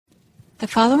The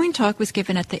following talk was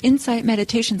given at the Insight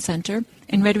Meditation Center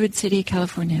in Redwood City,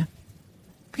 California.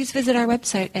 Please visit our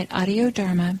website at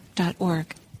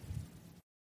audiodharma.org.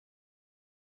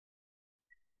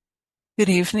 Good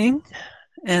evening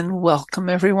and welcome,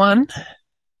 everyone.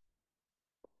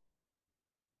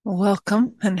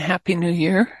 Welcome and Happy New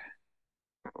Year.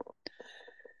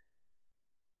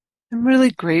 I'm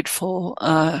really grateful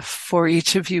for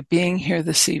each of you being here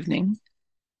this evening.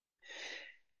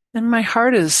 And my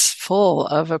heart is full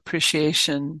of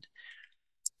appreciation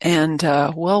and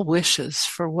well wishes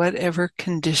for whatever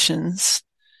conditions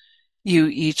you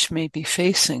each may be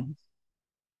facing.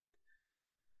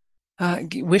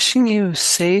 Wishing you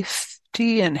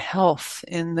safety and health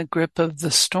in the grip of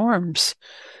the storms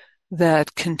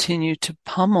that continue to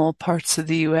pummel parts of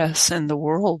the U.S. and the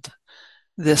world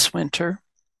this winter,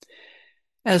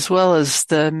 as well as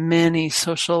the many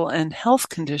social and health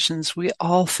conditions we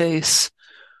all face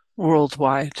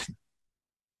worldwide.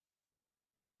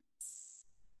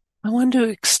 I want to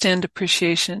extend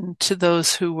appreciation to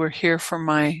those who were here for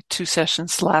my 2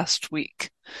 sessions last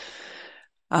week.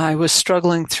 I was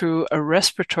struggling through a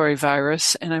respiratory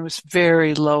virus and I was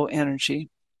very low energy.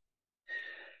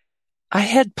 I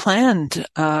had planned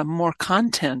more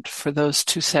content for those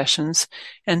 2 sessions,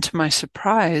 and to my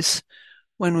surprise,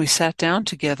 when we sat down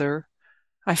together,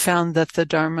 I found that the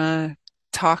Dharma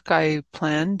talk I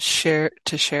planned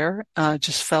to share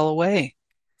just fell away.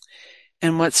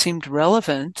 And what seemed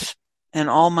relevant, and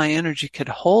all my energy could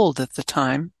hold at the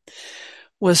time,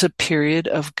 was a period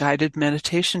of guided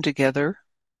meditation together,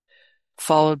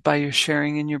 followed by your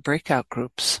sharing in your breakout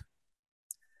groups.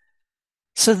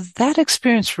 So that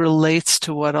experience relates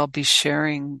to what I'll be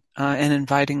sharing and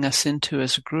inviting us into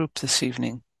as a group this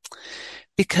evening.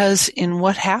 Because in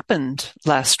what happened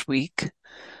last week,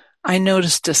 I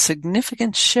noticed a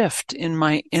significant shift in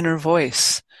my inner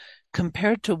voice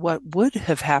compared to what would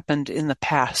have happened in the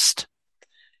past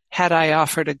had I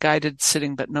offered a guided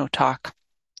sitting but no talk.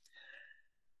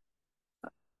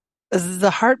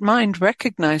 The heart-mind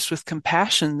recognized with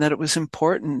compassion that it was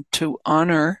important to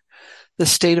honor the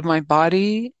state of my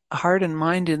body, heart, and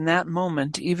mind in that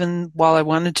moment, even while I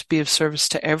wanted to be of service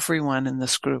to everyone in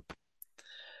this group.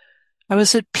 I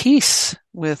was at peace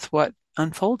with what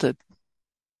unfolded.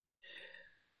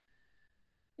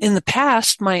 In the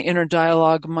past, my inner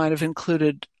dialogue might have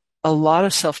included a lot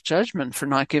of self-judgment for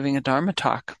not giving a Dharma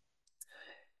talk.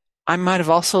 I might have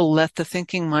also let the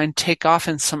thinking mind take off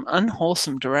in some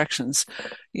unwholesome directions,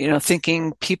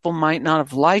 thinking people might not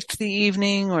have liked the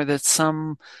evening, or that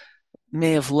some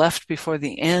may have left before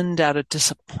the end out of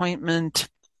disappointment,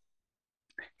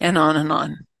 and on and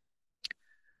on.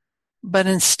 But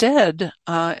instead,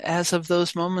 as of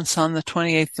those moments on the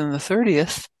 28th and the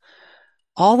 30th,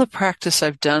 all the practice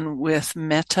I've done with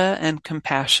metta and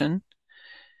compassion,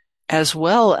 as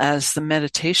well as the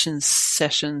meditation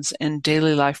sessions and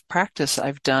daily life practice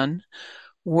I've done,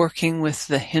 working with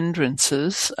the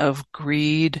hindrances of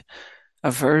greed,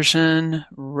 aversion,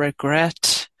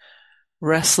 regret,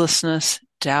 restlessness,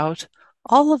 doubt,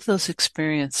 all of those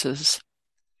experiences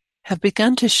have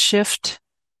begun to shift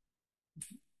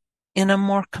in a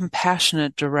more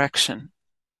compassionate direction.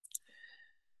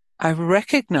 I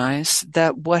recognize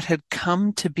that what had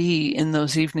come to be in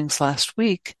those evenings last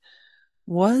week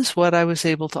was what I was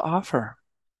able to offer.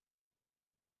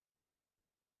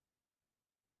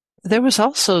 There was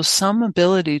also some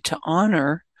ability to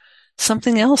honor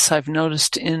something else I've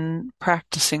noticed in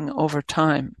practicing over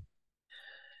time.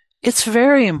 It's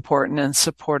very important and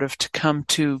supportive to come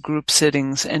to group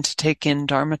sittings and to take in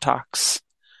Dharma talks.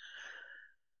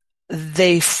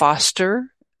 They foster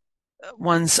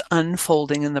one's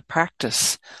unfolding in the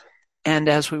practice, and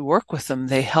as we work with them,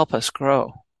 they help us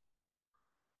grow.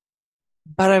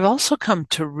 But I've also come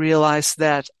to realize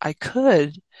that I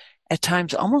could, at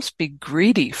times, almost be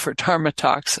greedy for Dharma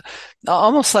talks,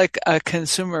 almost like a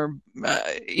consumer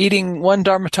eating one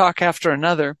Dharma talk after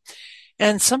another.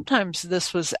 And sometimes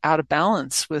this was out of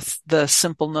balance with the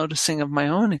simple noticing of my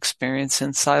own experience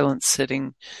in silent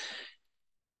sitting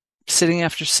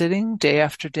after sitting, day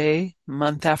after day,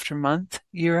 month after month,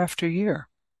 year after year.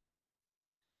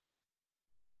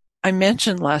 I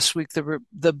mentioned last week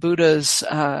the Buddha's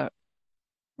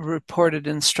reported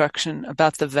instruction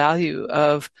about the value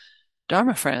of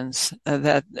Dharma friends,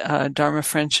 that Dharma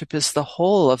friendship is the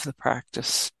whole of the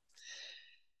practice.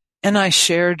 And I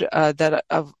shared that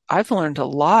I've learned a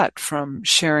lot from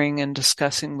sharing and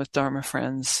discussing with Dharma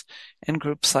friends and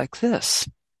groups like this.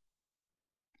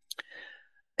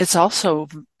 It's also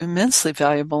immensely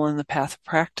valuable in the path of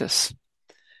practice.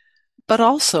 But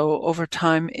also, over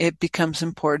time, it becomes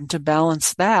important to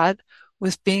balance that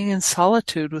with being in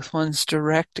solitude with one's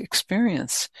direct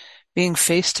experience, being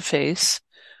face to face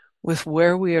with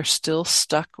where we are still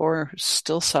stuck or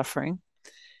still suffering,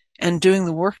 and doing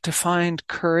the work to find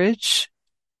courage,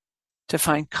 to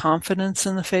find confidence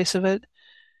in the face of it,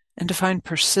 and to find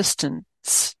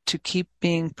persistence to keep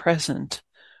being present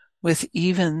with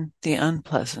even the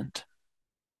unpleasant.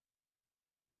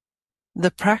 The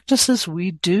practices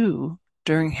we do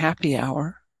during happy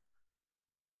hour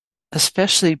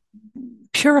especially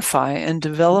purify and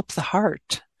develop the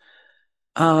heart.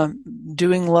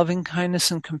 Doing loving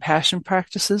kindness and compassion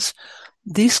practices,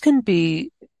 these can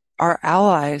be our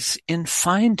allies in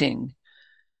finding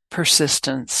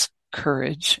persistence,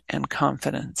 courage, and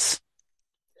confidence.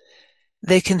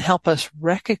 They can help us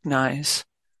recognize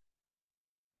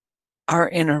our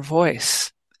inner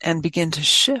voice and begin to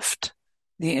shift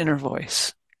the inner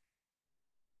voice.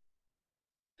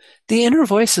 The inner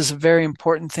voice is a very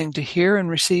important thing to hear and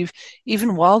receive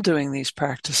even while doing these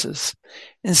practices.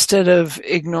 Instead of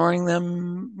ignoring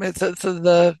them with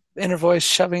the inner voice,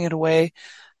 shoving it away,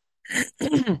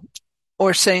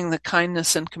 or saying the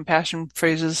kindness and compassion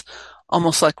phrases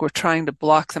almost like we're trying to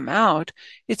block them out,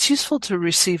 it's useful to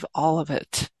receive all of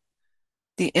it.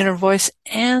 The inner voice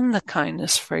and the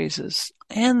kindness phrases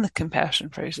and the compassion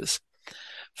phrases.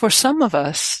 For some of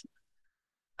us,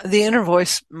 the inner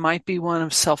voice might be one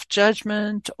of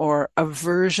self-judgment or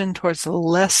aversion towards the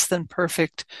less than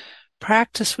perfect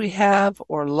practice we have,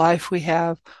 or life we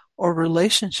have, or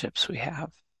relationships we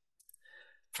have.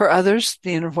 For others,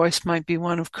 the inner voice might be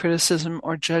one of criticism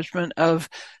or judgment of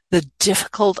the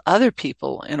difficult other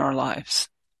people in our lives.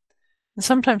 And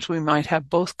sometimes we might have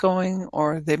both going,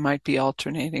 or they might be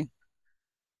alternating.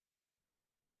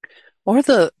 Or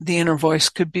the inner voice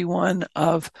could be one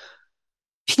of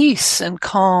peace and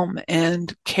calm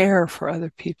and care for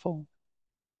other people.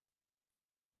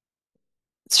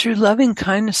 Through loving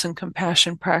kindness and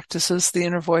compassion practices, the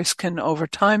inner voice can over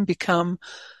time become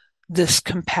this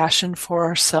compassion for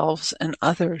ourselves and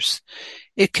others.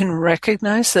 It can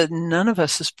recognize that none of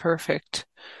us is perfect.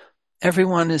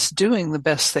 Everyone is doing the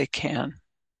best they can.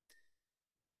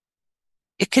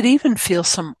 It could even feel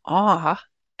some awe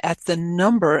at the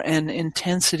number and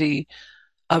intensity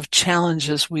of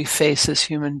challenges we face as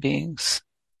human beings.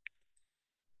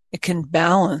 It can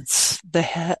balance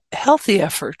the healthy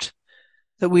effort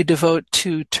that we devote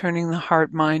to turning the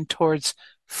heart-mind towards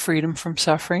freedom from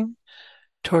suffering,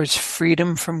 towards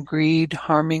freedom from greed,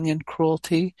 harming, and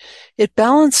cruelty. It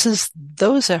balances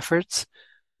those efforts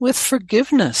with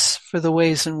forgiveness for the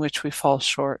ways in which we fall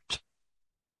short.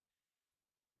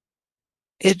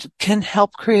 It can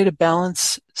help create a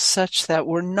balance such that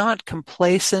we're not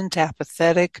complacent,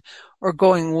 apathetic, or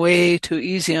going way too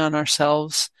easy on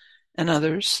ourselves and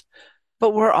others,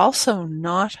 but we're also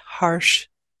not harsh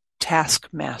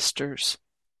taskmasters,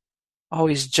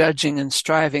 always judging and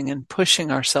striving and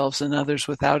pushing ourselves and others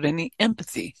without any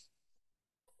empathy.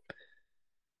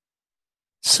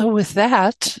 So with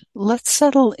that, let's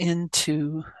settle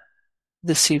into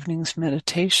this evening's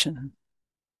meditation.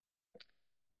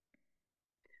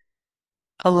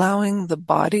 Allowing the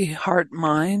body, heart,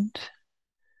 mind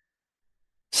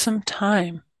some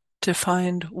time to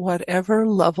find whatever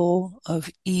level of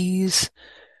ease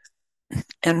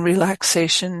and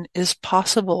relaxation is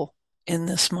possible in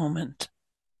this moment.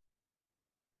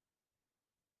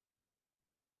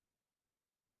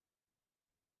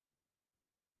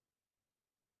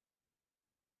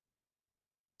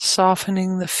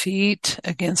 Softening the feet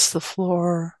against the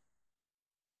floor,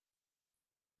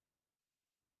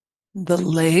 the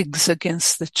legs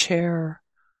against the chair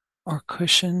or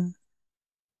cushion.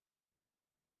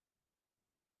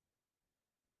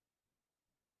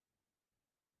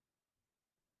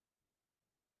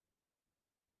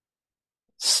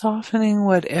 Softening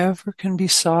whatever can be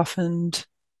softened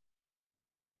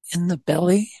in the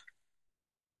belly.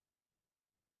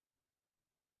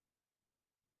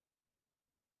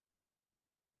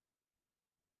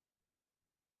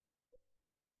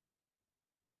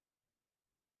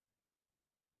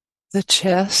 The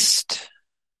chest,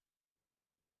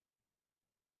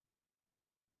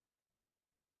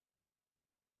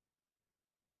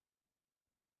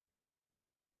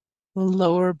 the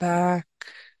lower back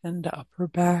and upper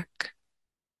back.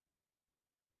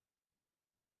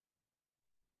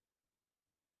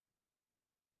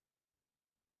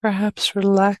 Perhaps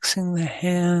relaxing the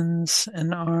hands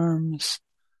and arms,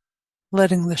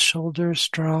 letting the shoulders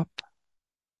drop.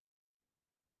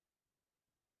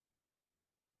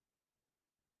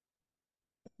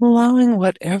 Allowing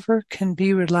whatever can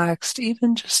be relaxed,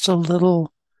 even just a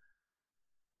little,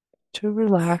 to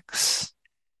relax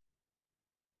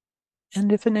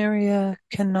And if an area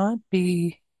cannot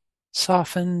be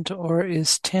softened or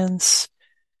is tense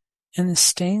and is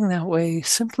staying that way,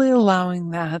 simply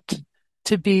allowing that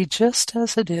to be just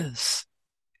as it is.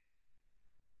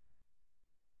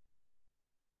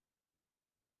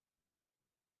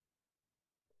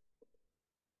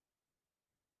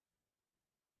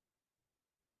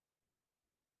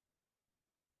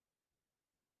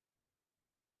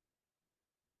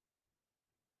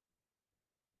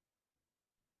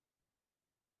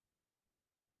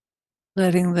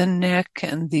 Letting the neck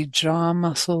and the jaw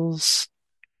muscles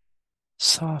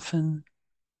soften.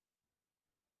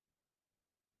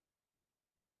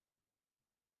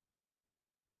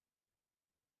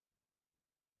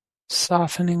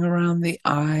 Softening around the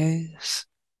eyes.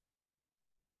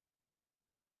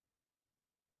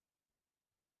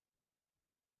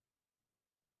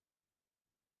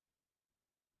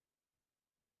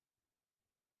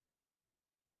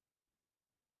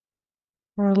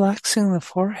 Relaxing the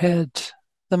forehead,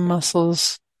 the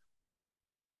muscles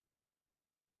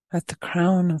at the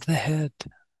crown of the head.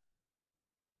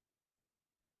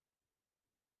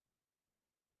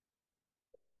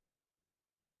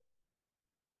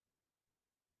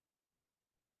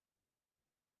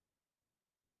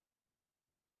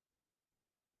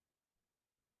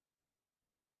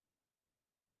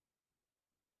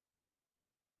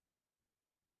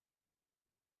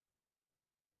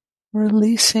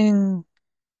 Releasing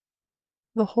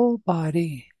the whole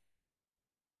body,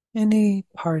 any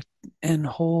part and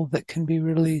whole that can be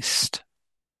released.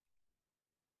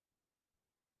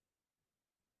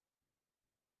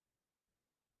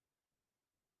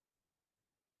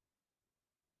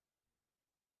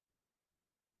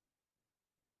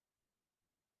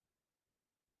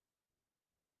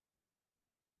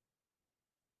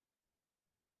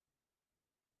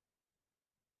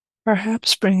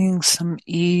 Perhaps bringing some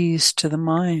ease to the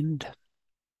mind.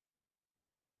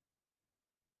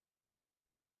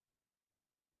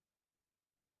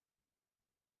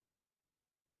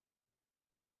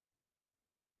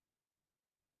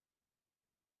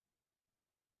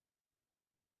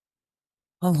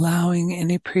 Allowing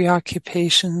any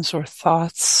preoccupations or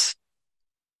thoughts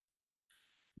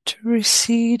to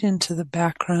recede into the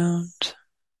background.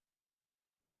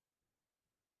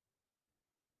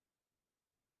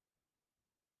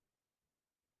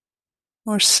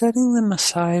 Or setting them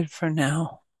aside for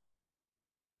now.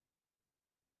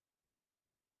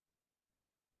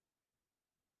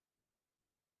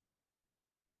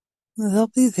 They'll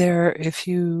be there if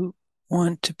you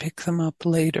want to pick them up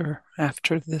later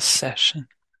after this session.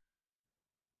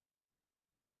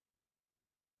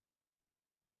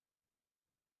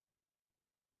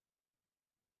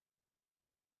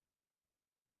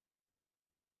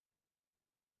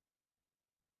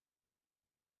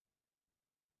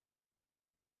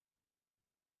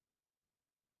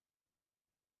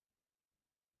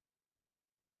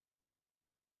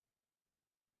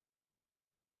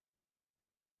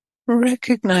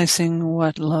 Recognizing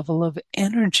what level of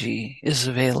energy is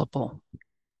available.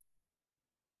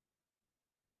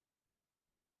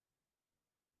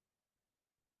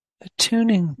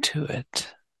 Attuning to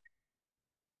it.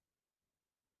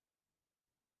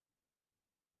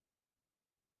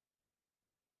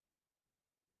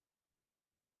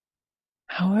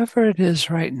 However it is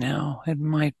right now, it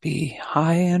might be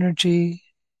high energy,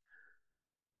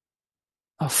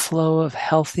 a flow of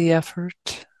healthy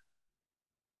effort.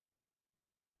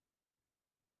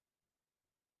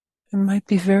 It might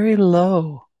be very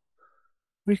low,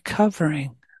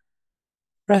 recovering,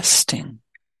 resting.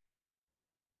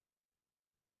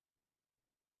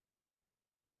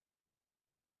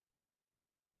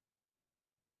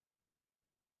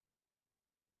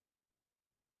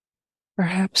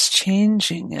 Perhaps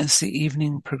changing as the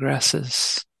evening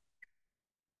progresses.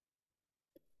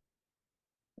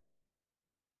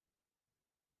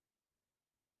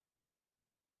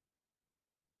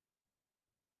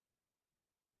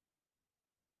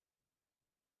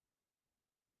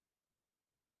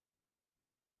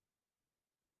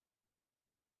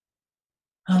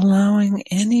 Allowing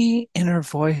any inner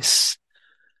voice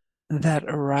that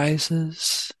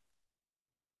arises,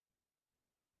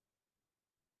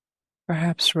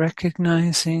 perhaps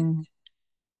recognizing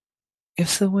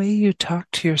if the way you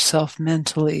talk to yourself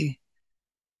mentally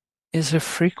is a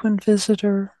frequent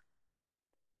visitor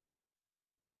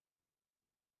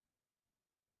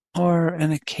or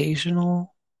an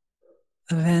occasional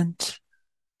event,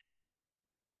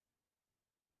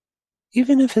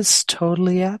 even if it's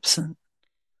totally absent.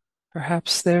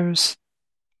 Perhaps there's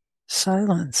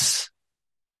silence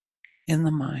in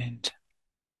the mind.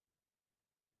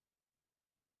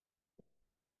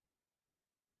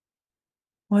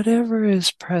 Whatever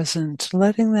is present,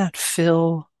 letting that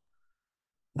fill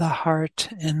the heart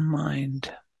and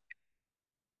mind.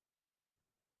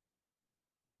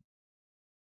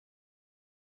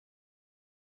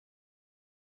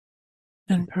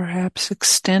 And perhaps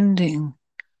extending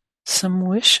some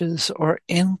wishes or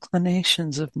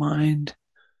inclinations of mind,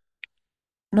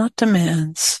 not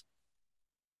demands,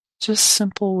 just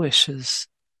simple wishes.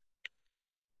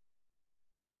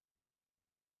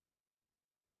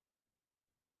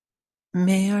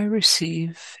 May I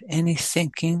receive any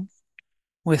thinking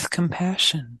with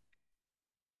compassion.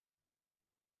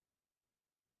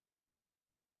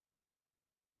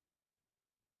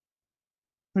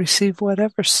 Receive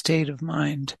whatever state of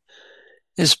mind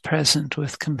is present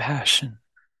with compassion.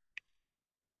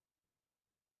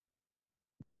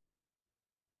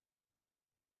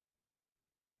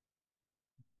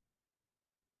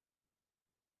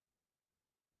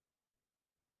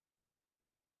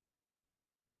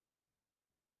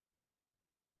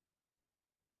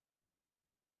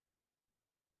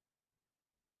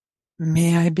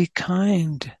 May I be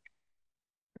kind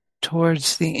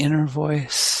towards the inner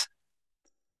voice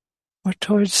or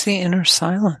towards the inner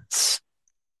silence,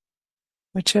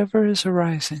 whichever is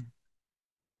arising.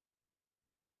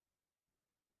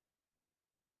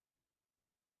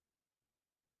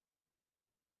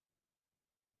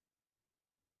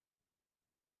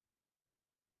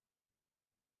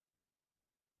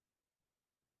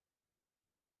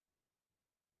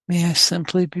 May I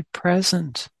simply be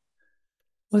present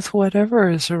with whatever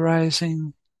is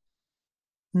arising,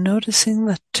 noticing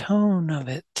the tone of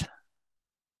it,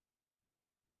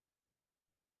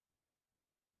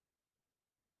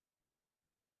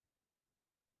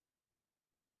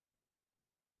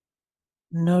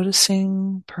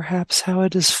 noticing perhaps how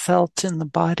it is felt in the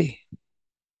body.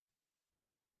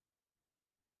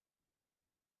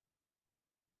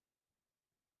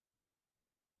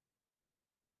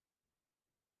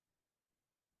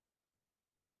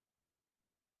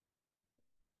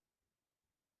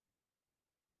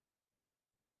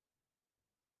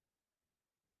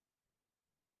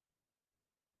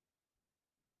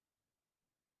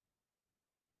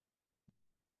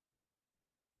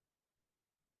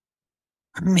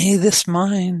 May this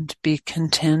mind be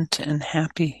content and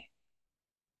happy.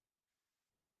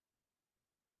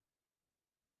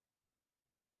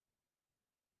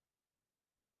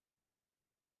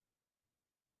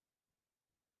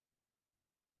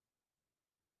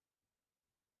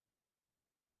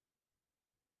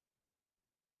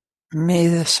 May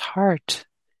this heart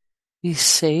be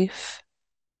safe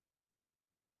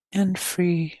and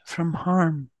free from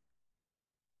harm.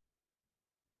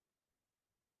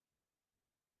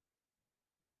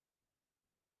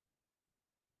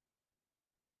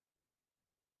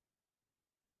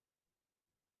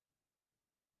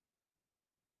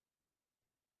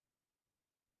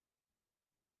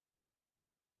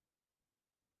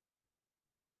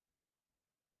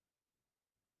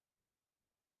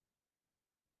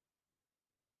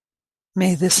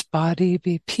 May this body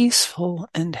be peaceful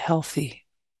and healthy.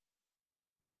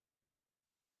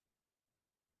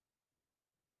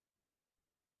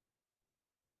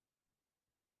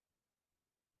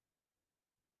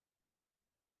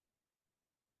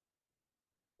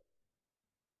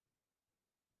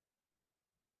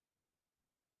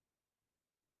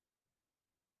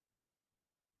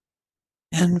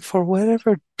 And for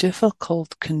whatever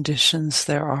difficult conditions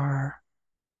there are,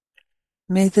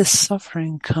 may this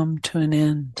suffering come to an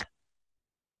end.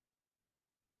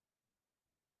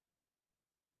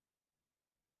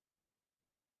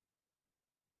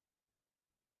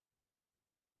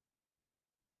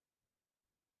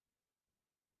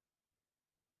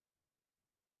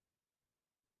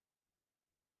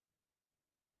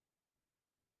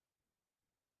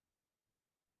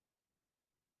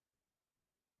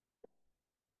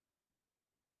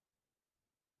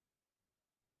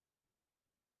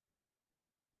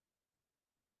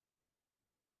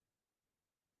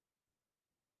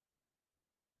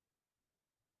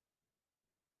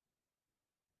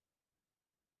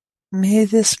 May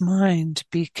this mind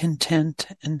be content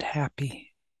and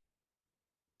happy.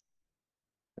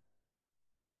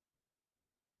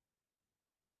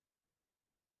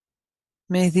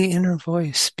 May the inner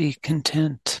voice be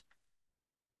content.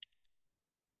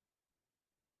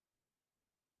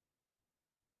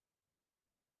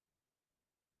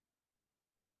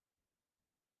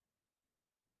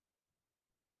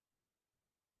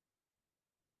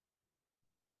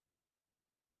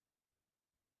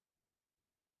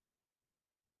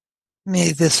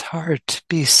 May this heart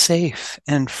be safe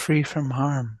and free from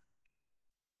harm.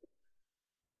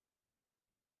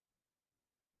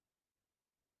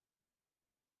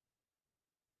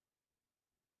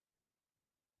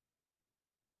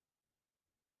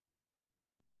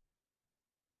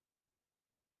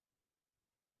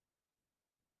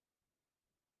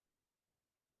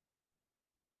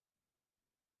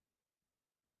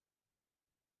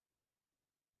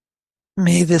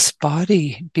 May this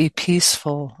body be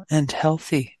peaceful and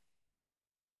healthy.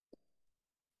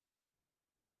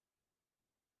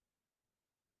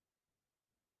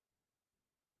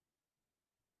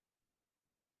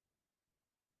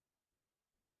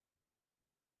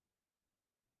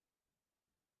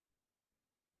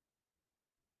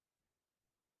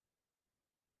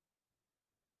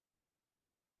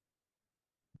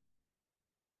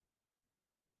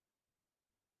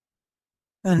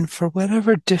 And for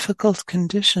whatever difficult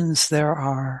conditions there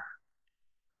are,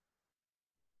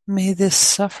 may this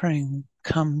suffering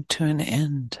come to an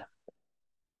end.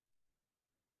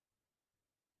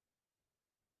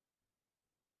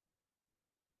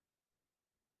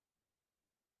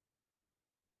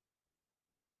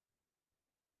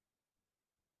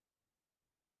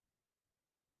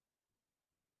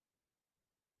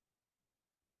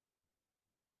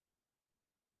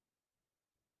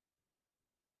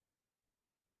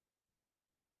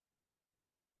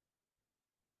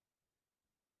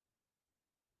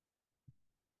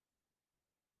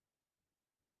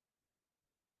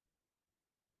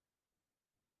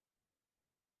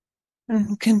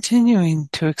 And continuing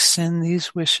to extend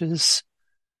these wishes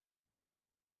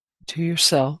to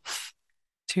yourself,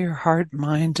 to your heart,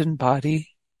 mind, and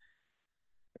body,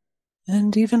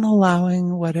 and even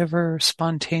allowing whatever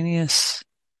spontaneous,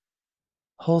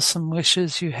 wholesome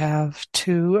wishes you have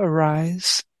to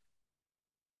arise,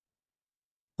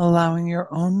 allowing your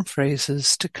own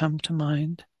phrases to come to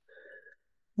mind.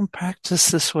 And practice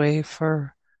this way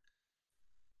for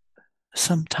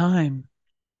some time.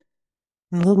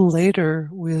 A little later,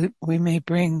 we may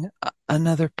bring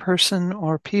another person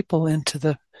or people into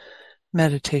the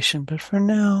meditation, but for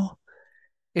now,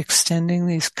 extending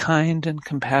these kind and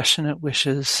compassionate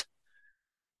wishes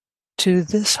to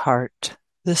this heart,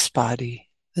 this body,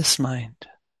 this mind.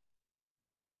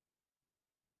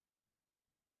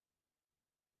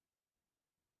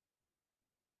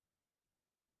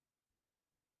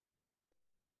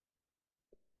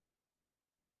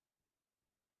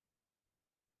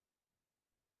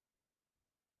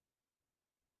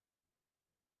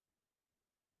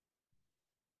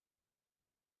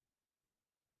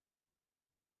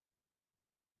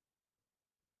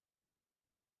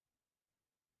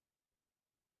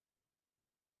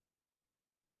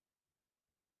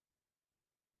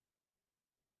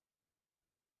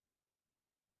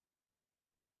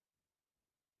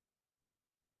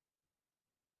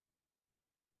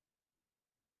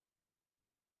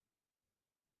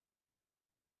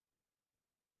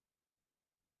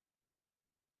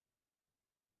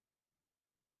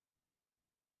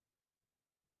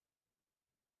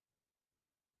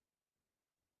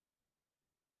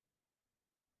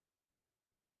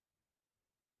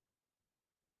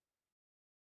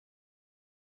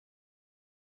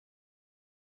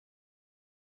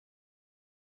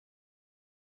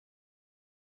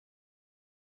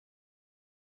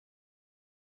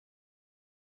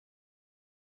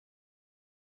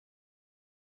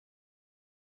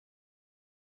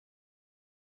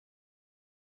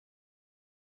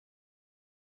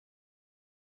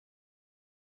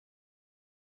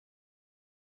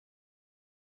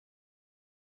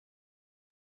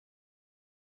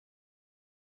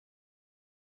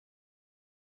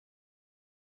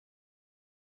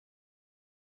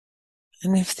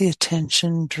 And if the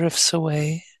attention drifts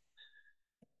away,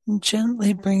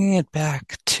 gently bringing it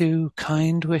back to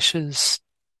kind wishes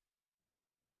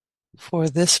for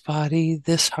this body,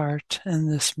 this heart,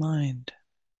 and this mind.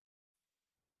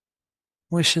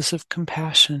 Wishes of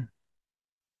compassion.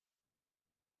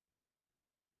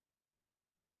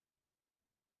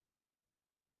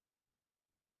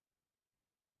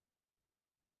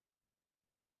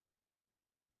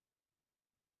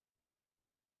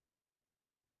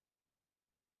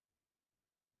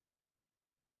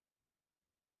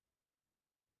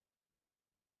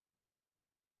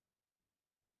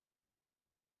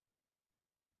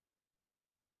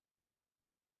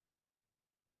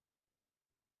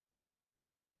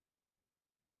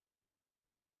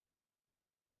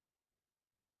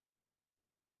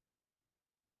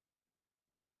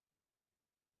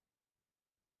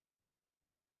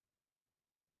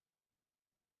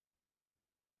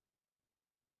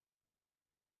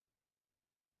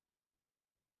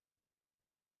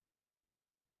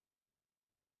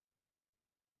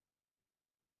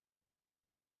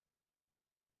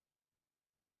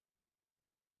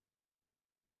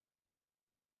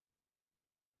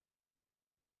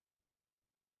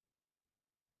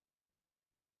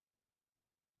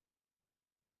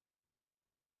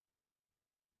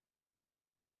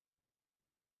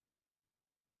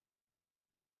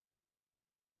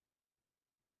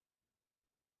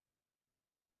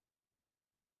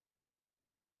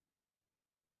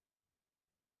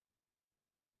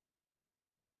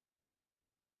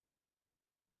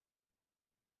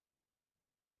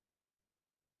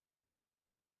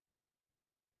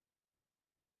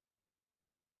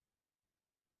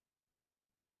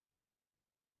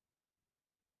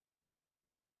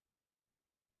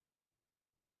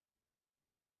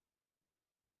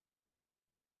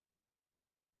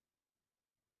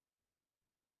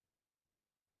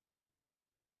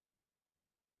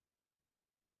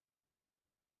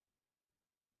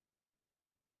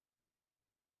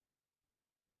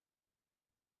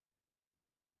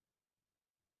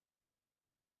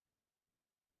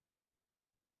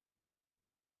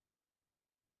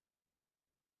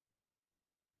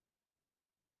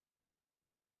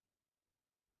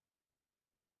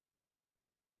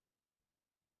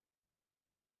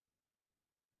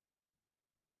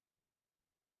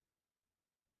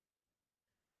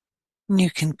 You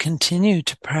can continue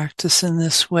to practice in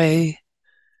this way,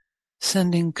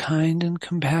 sending kind and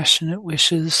compassionate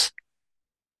wishes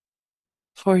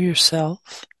for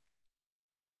yourself,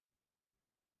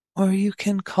 or you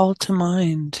can call to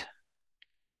mind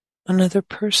another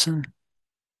person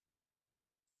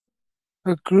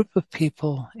or group of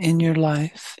people in your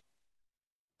life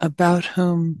about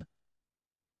whom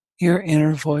your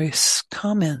inner voice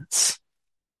comments.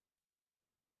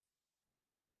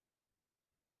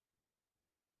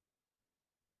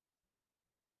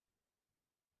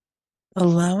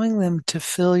 Allowing them to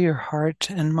fill your heart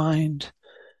and mind,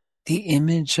 the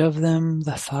image of them,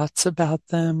 the thoughts about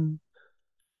them,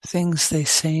 things they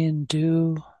say and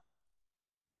do.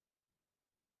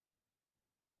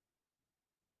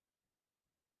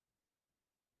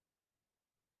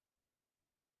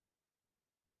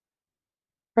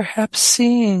 Perhaps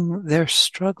seeing their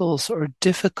struggles or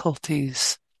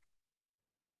difficulties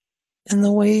and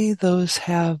the way those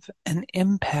have an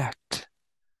impact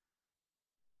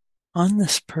on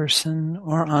this person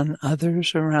or on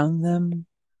others around them,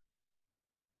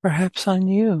 perhaps on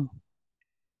you.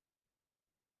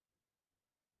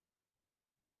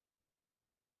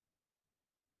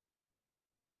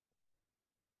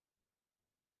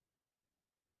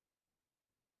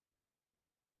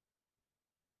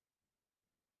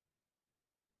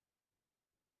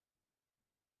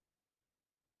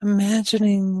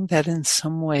 Imagining that in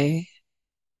some way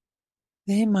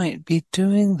they might be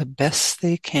doing the best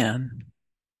they can,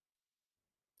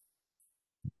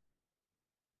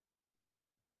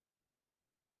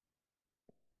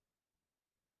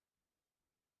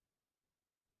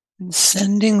 and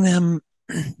sending them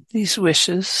these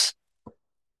wishes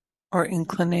or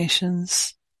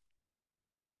inclinations.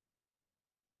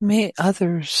 May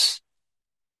others,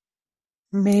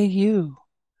 may you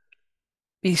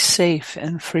be safe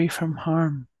and free from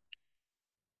harm.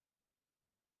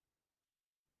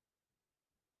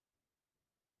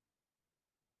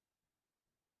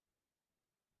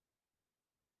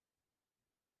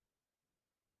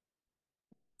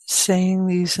 Saying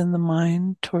these in the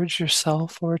mind towards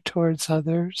yourself or towards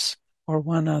others or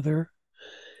one other.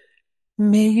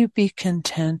 May you be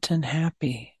content and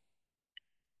happy.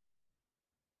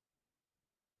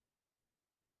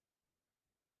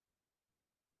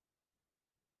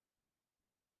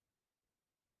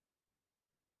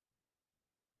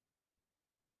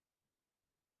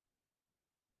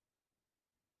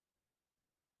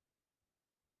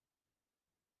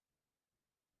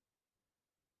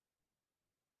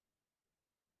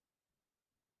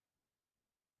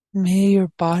 May your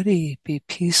body be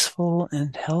peaceful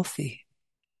and healthy.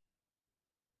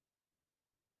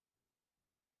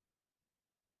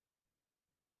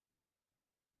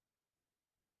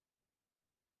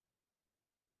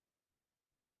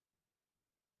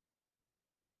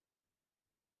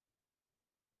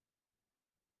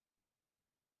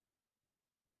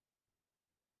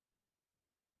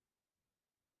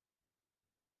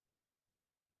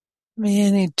 May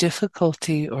any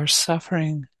difficulty or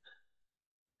suffering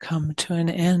come to an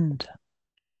end.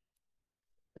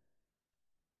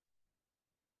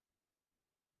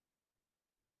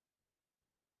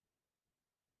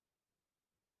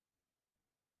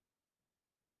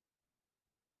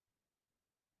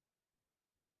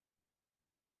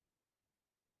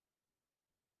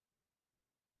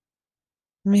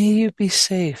 May you be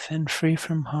safe and free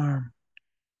from harm.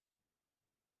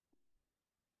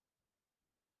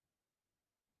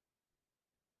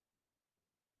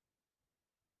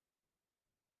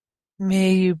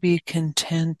 May you be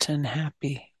content and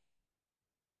happy.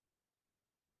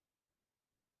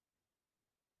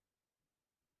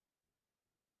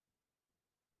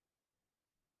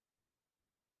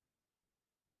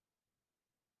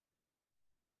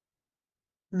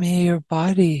 May your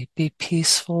body be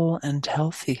peaceful and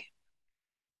healthy.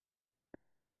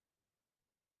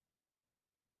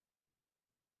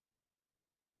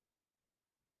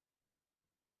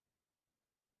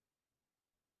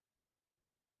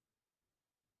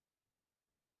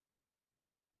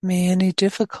 May any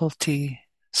difficulty,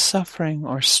 suffering,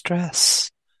 or stress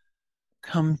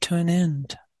come to an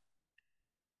end.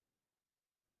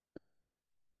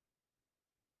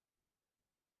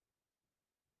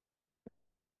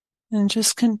 And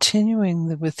just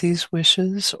continuing with these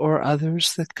wishes or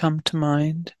others that come to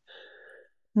mind,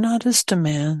 not as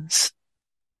demands,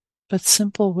 but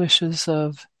simple wishes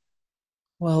of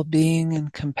well-being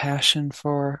and compassion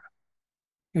for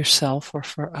yourself or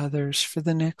for others for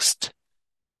the next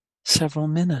several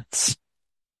minutes.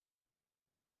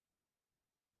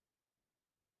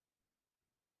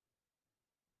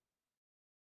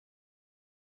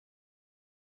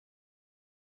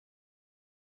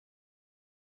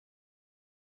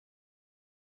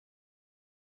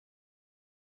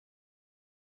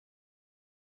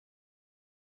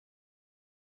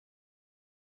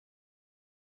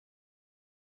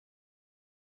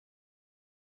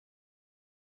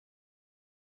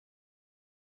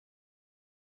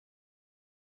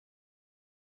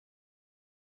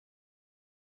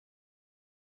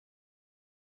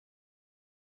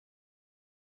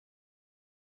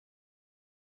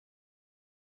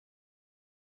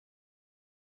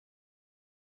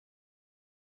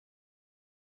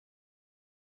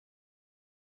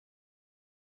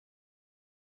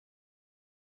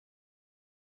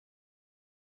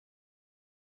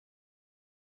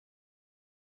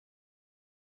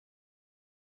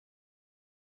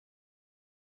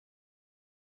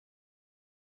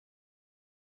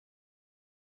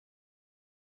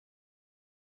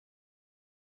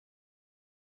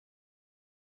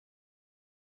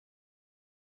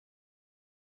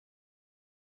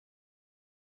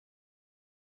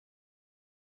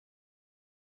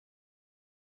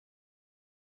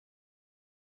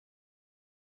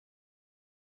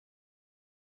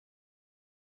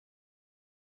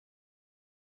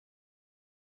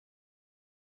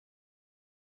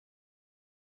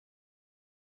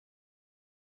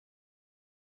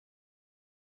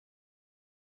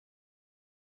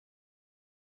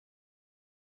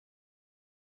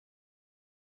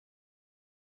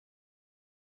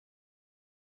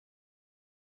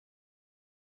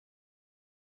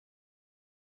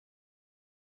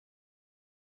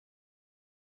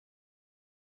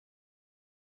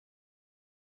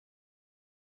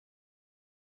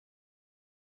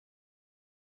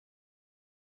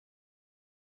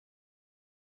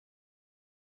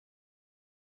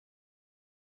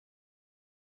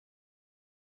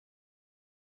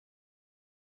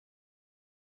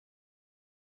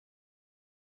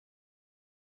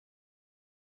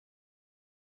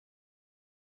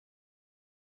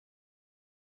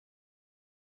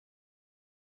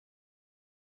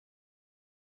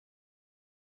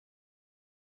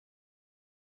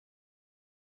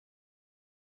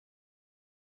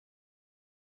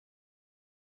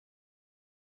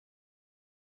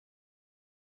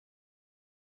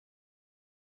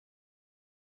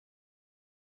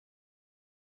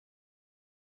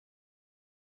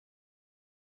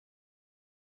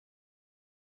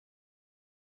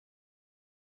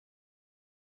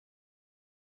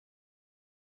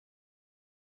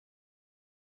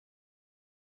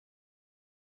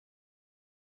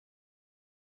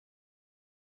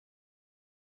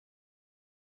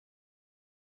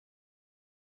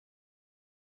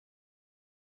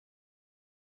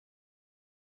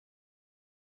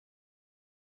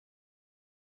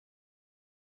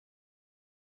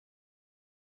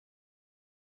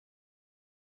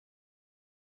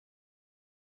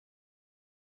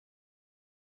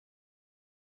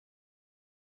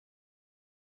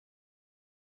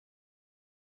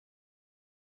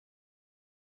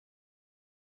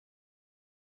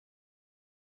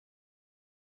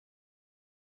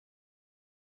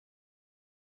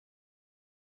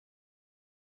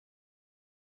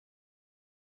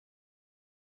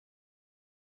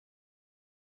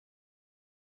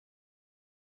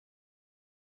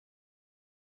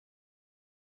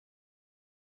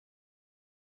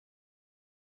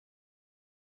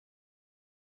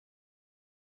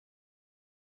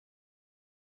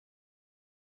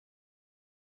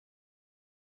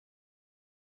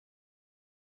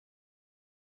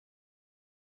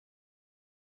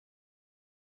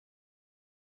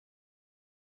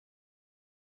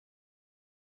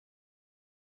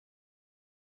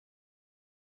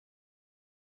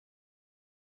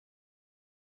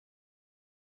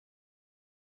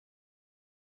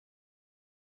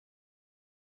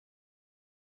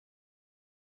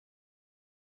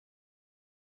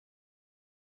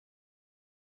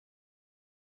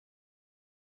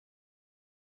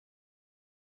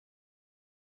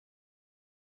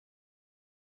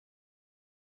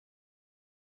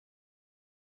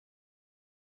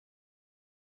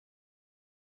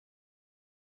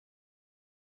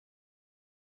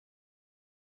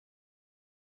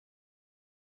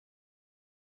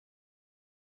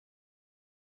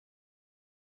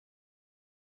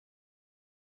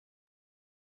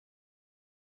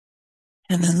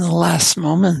 And in the last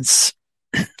moments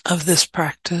of this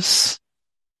practice,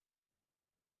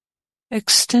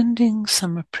 extending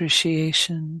some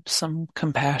appreciation, some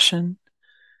compassion,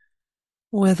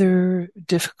 whether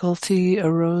difficulty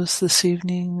arose this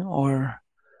evening or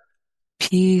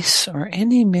peace or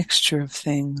any mixture of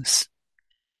things,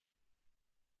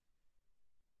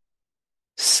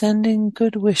 sending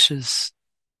good wishes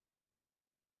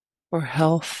for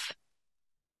health,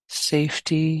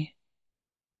 safety,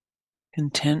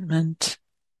 contentment,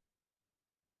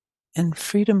 and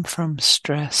freedom from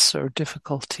stress or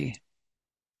difficulty.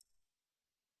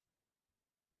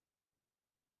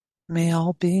 May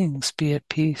all beings be at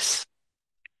peace.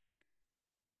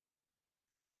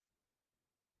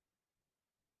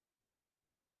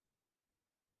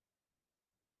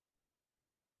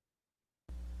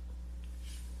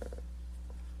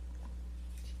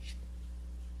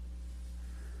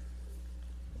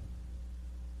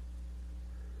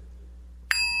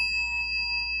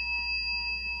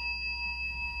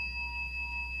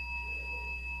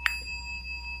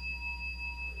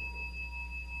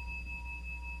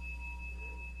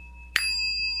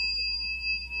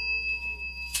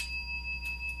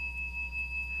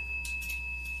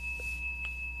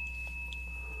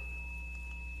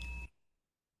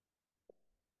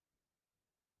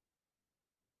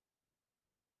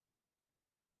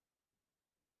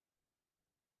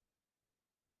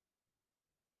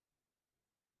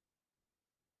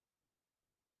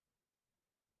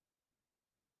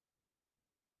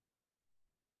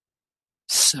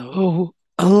 So,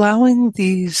 allowing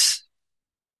these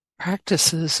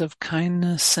practices of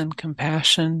kindness and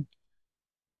compassion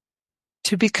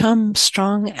to become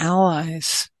strong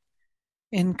allies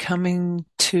in coming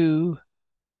to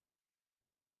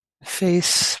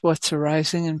face what's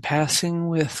arising and passing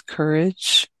with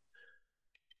courage,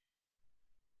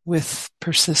 with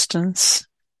persistence,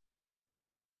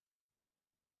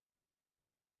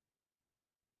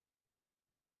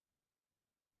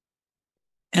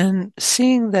 and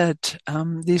seeing that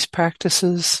these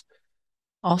practices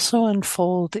also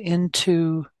unfold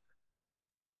into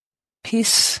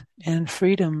peace and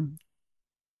freedom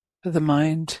for the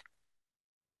mind.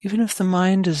 Even if the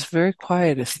mind is very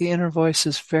quiet, if the inner voice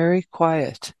is very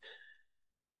quiet,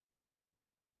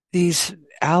 these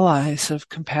allies of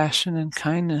compassion and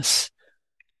kindness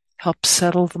help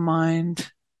settle the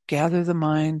mind, gather the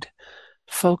mind,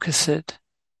 focus it,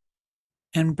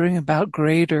 and bring about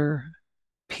greater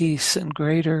peace and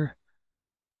greater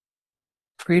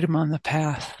freedom on the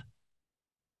path.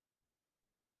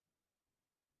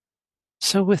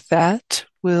 So with that,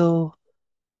 we'll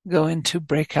go into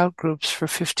breakout groups for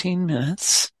 15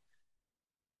 minutes.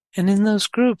 And in those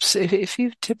groups, if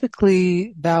you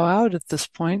typically bow out at this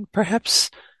point, perhaps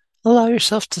allow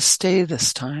yourself to stay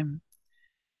this time.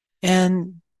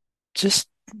 And just,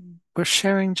 we're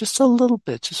sharing just a little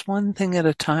bit, just one thing at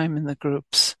a time in the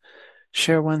groups.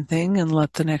 Share one thing and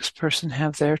let the next person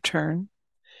have their turn.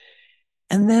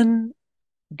 And then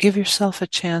give yourself a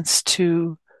chance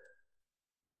to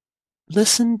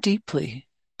listen deeply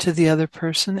to the other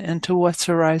person and to what's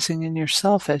arising in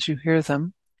yourself as you hear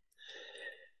them.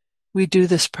 We do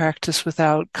this practice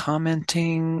without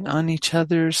commenting on each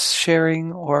other's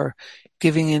sharing or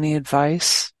giving any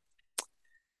advice.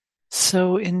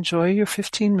 So enjoy your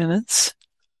 15 minutes.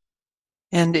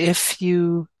 And if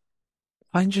you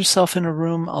find yourself in a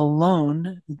room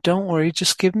alone, don't worry,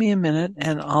 just give me a minute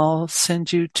and I'll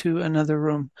send you to another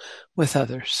room with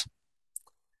others.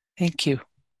 Thank you.